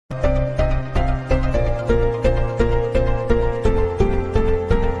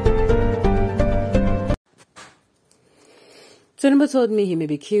Tinubu told me he may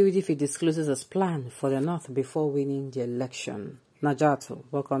be killed if he discloses his plan for the North before winning the election. Najato,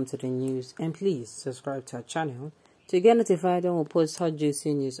 welcome to the news, and please subscribe to our channel to get notified when we post hot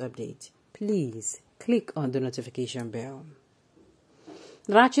juicy news update. Please click on the notification bell.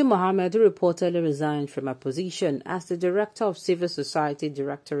 Rachi Mohammed reportedly resigned from her position as the Director of Civil Society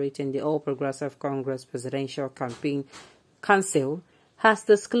Directorate in the All Progressive Congress Presidential Campaign Council has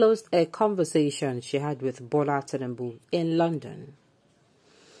disclosed a conversation she had with Bola Tinubu in London.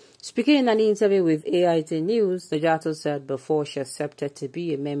 Speaking in an interview with AIT News, Najato said before she accepted to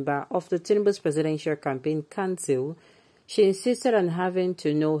be a member of the Tinubu's Presidential Campaign Council, she insisted on having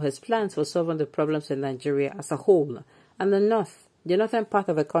to know his plans for solving the problems in Nigeria as a whole and the northern part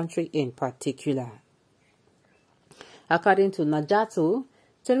of the country in particular. According to Najato,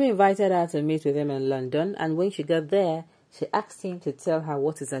 Tinubu invited her to meet with him in London, and when she got there, she asked him to tell her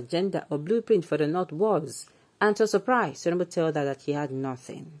what his agenda or blueprint for the North was, and to her surprise, Tinubu told her that he had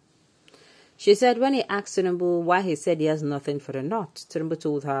nothing. She said when he asked Tinubu why he said he has nothing for the North, Tinubu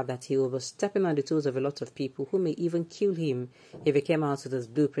told her that he was stepping on the toes of a lot of people who may even kill him if he came out with his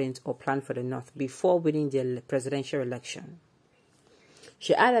blueprint or plan for the North before winning the presidential election.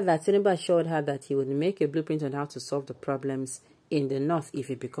 She added that Tinubu assured her that he would make a blueprint on how to solve the problems in the North if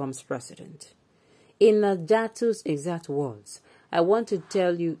he becomes president. In Najato's exact words, I want to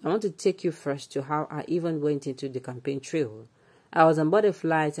take you first to how I even went into the campaign trail. I was on board a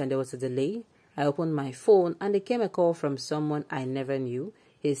flight and there was a delay. I opened my phone and there came a call from someone I never knew.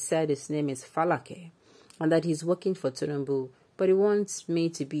 He said his name is Falake and that he's working for Tinubu, but he wants me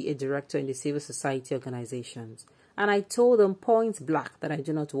to be a director in the civil society organizations. And I told him point blank that I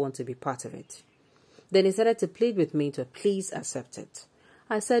do not want to be part of it. Then he started to plead with me to please accept it.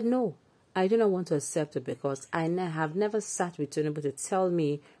 I said no. I do not want to accept it because I have never sat with Tinubu to tell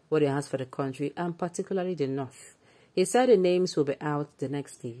me what he has for the country and particularly the North. He said the names will be out the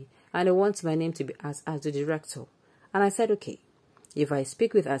next day and he wants my name to be asked as the director. And I said, okay, if I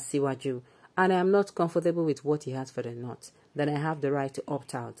speak with Ķ11Ľ and I am not comfortable with what he has for the North, then I have the right to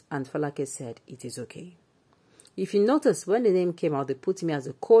opt out. And Falake said it is okay. If you notice, when the name came out, they put me as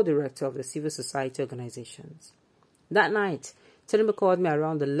the co-director of the civil society organizations. That night, Tinubu called me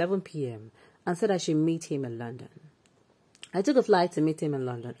around 11 p.m. and said I should meet him in London. I took a flight to meet him in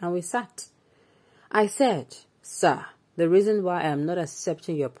London and we sat. I said, sir, the reason why I am not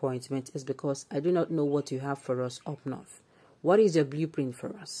accepting your appointment is because I do not know what you have for us up north. What is your blueprint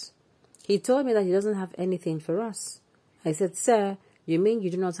for us? He told me that he doesn't have anything for us. I said, sir, you mean you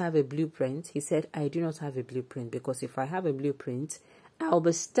do not have a blueprint? He said, I do not have a blueprint because if I have a blueprint, I'll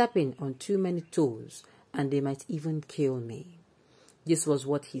be stepping on too many toes and they might even kill me. This was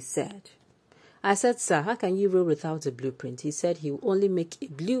what he said. I said, sir, how can you rule without a blueprint? He said he will only make a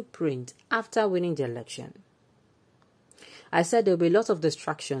blueprint after winning the election. I said there will be lots of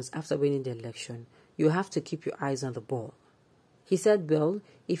distractions after winning the election. You have to keep your eyes on the ball. He said, well,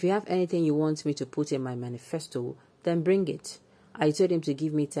 if you have anything you want me to put in my manifesto, then bring it. I told him to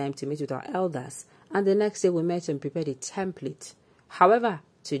give me time to meet with our elders, and the next day we met and prepared a template. However,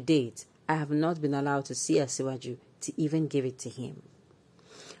 to date, I have not been allowed to see Ķ11Ľ to even give it to him.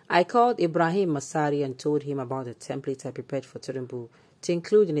 I called Ibrahim Masari and told him about the template I prepared for Tinubu to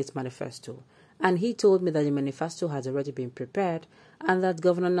include in its manifesto, and he told me that the manifesto has already been prepared and that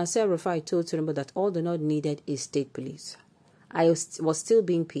Governor Nasir Rufai told Tinubu that all the North needed is state police. I was still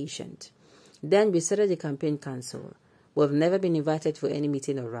being patient. Then we started the campaign council. We've never been invited for any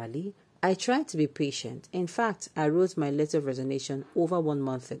meeting or rally. I tried to be patient. In fact, I wrote my letter of resignation over 1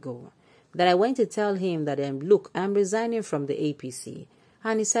 month ago. Then I went to tell him that look, I'm resigning from the APC.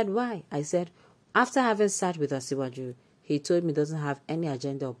 And he said, why? I said, after having sat with Ķ11Ľ, he told me he doesn't have any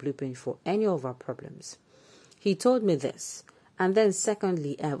agenda or blueprint for any of our problems. He told me this. And then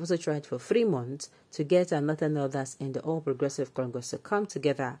secondly, I have also tried for 3 months to get another others in the All Progressive Congress to come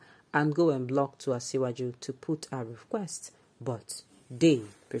together and go and block to Ķ11Ľ to put our request. But they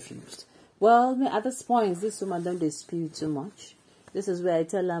refused. Well, at this point, this woman don't dispute too much. This is where I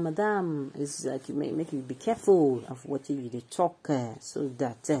tell her, madam, it's like you make you be careful of what you talk so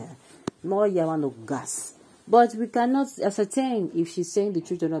that more you want no gas. But we cannot ascertain if she's saying the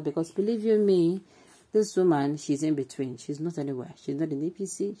truth or not because believe you me, this woman, she's in between. She's not anywhere. She's not in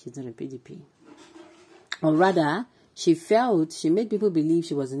APC. She's not in PDP. Or rather, she made people believe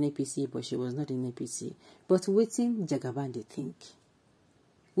she was in APC, but she was not in APC. But waiting Jagaban they think.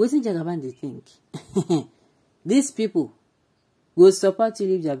 Waiting Jagaban they think. These people will support you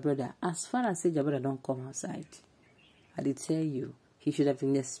leave your brother. As far as your brother don't come outside, I did tell you, he should have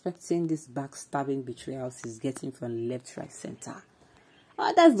been expecting this backstabbing betrayals he's getting from left, right, center.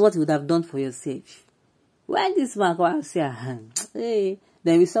 Oh, that's what you would have done for yourself. When this man come out say, hey,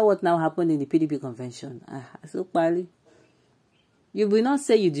 then we saw what now happened in the PDP convention. So Pali, you will not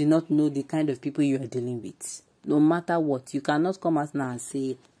say you do not know the kind of people you are dealing with. No matter what, you cannot come out now and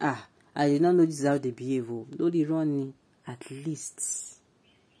say, I did not know this is how they behave. No, the running. At least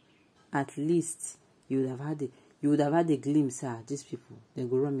you would have had a glimpse at these people. They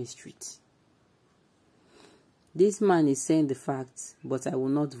go run me street. This man is saying the facts, but I will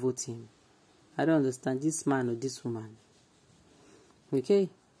not vote him. I don't understand this man or this woman. Okay?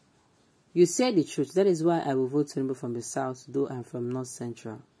 You say the truth. That is why I will vote Tinubu from the south, though I'm from North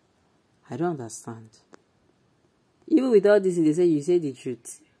Central. I don't understand. Even with all this, they say you say the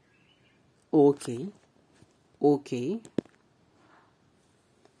truth. Okay.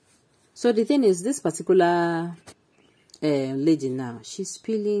 So the thing is, this particular lady now, she's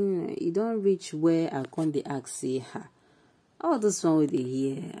feeling, you don't reach where I can't the ask say her. All this one with the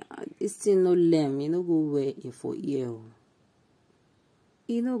hair, it's still no lem, you know go where for ear.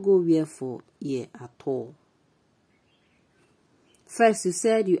 You know go where for ear at all. First, you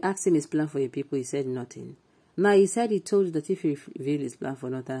said you asked him his plan for your people, he said nothing. Now, he said he told you that if he revealed his plan for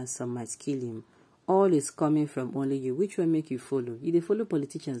nothing, some might kill him. All is coming from only you. Which one make you follow? You they follow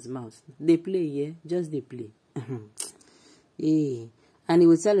politicians' mouths. They play, yeah? Just they play. Yeah. And he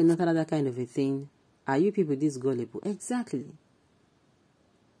will tell you not another kind of a thing. Are you people this gullible? Exactly.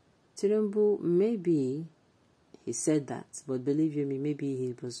 Tinubu, maybe he said that, but believe you me, maybe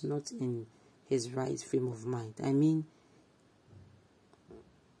he was not in his right frame of mind. I mean,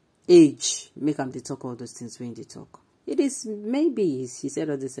 age make him they talk all those things when they talk. It is maybe he said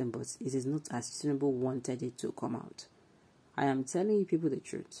all this, but it is not as Tinubu wanted it to come out. I am telling you people the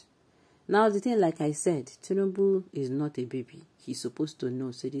truth. Now the thing, like I said, Tinubu is not a baby. He's supposed to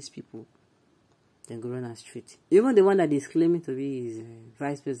know. So these people, then go run a street. Even the one that is claiming to be his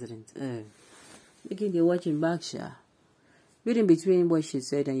vice president, making the watching back, reading between what she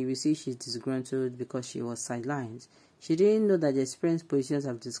said, and you will see she's disgruntled because she was sidelined. She didn't know that the experienced politicians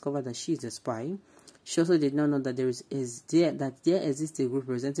have discovered that she is a spy. She also did not know that there exists a group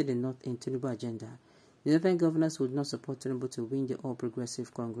represented in North in Tinubu agenda. The Northern governors would not support Tinubu to win the All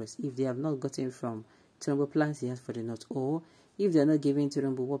Progressive Congress if they have not gotten from Tinubu plans he has for the North, or if they are not giving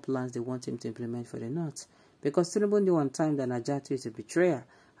Tinubu what plans they want him to implement for the North. Because Tinubu knew on time that Najatu is a betrayer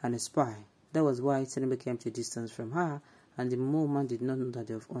and a spy. That was why Tinubu came to distance from her, and the moment did not know that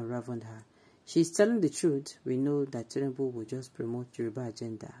they have unraveled her. She's telling the truth. We know that Tinubu will just promote Yoruba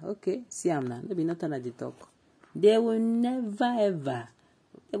agenda. Okay, see I'm now. Maybe not at the talk. They will never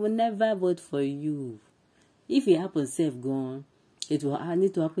vote for you. If it happens safe gone, it will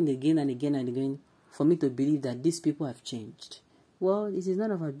need to happen again and again and again for me to believe that these people have changed. Well, it is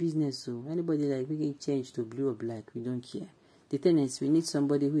none of our business. So anybody like making change to blue or black, we don't care. The thing is, we need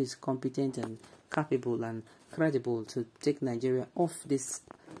somebody who is competent and capable and credible to take Nigeria off its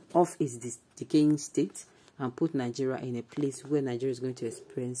decaying state and put Nigeria in a place where Nigeria is going to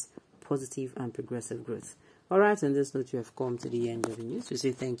experience positive and progressive growth. Alright, on this note, you have come to the end of the news. We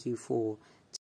say thank you for